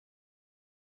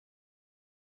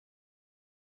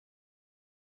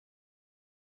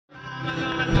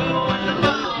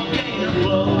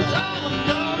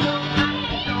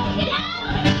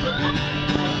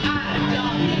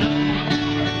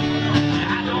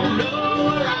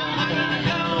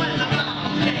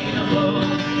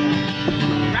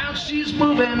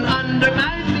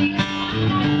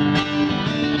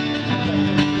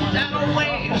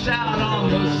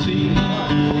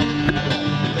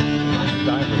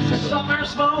Summer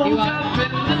smoke up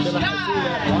in the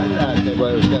sky. Why did I say, well,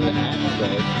 it was got an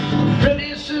axe,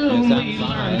 Pretty soon we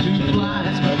learn to fly.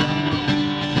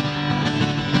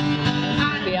 I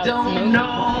don't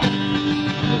know.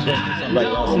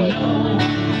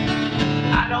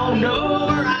 I don't know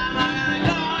where I'm gonna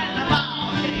go in the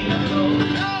volcano.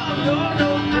 No,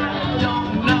 I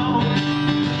don't know.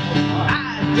 I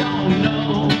don't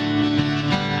know.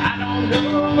 I don't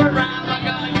know where I'm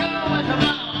gonna go in the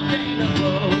volcano.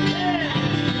 Yeah.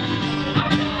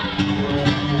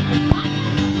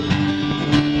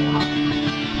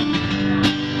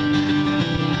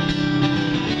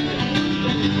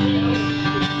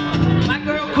 My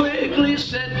girl quickly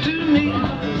said to me,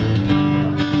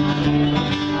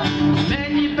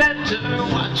 man, you better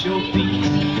watch your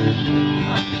feet.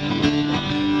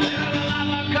 Let the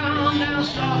lava come down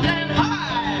soft and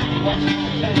high.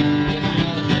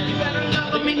 You better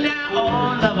love me now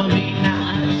or love me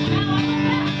now.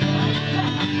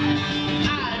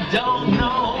 I don't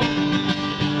know.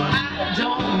 I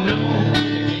don't know.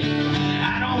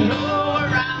 I don't know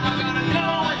where I'm gonna go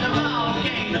when the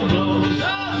volcano blows. Oh,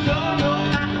 no,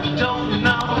 I don't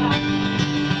know.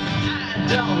 I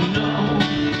don't know.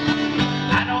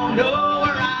 I don't know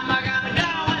where I'm gonna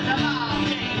go when the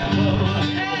volcano blows.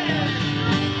 Yeah.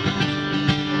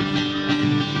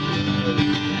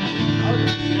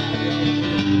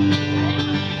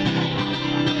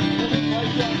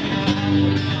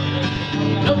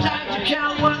 No time to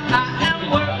count what I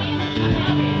am worth.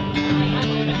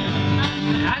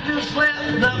 I just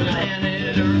left the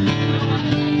planet Earth.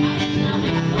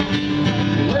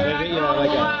 Where I go,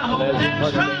 I hope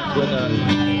that's wrong.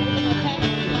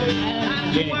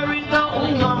 I'm worried though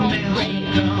the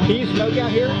man come. Can you smoke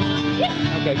out here?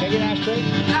 Yeah. Okay, can I get an ashtray?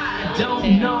 I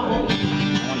don't know. I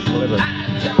want to deliver. I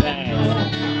don't know.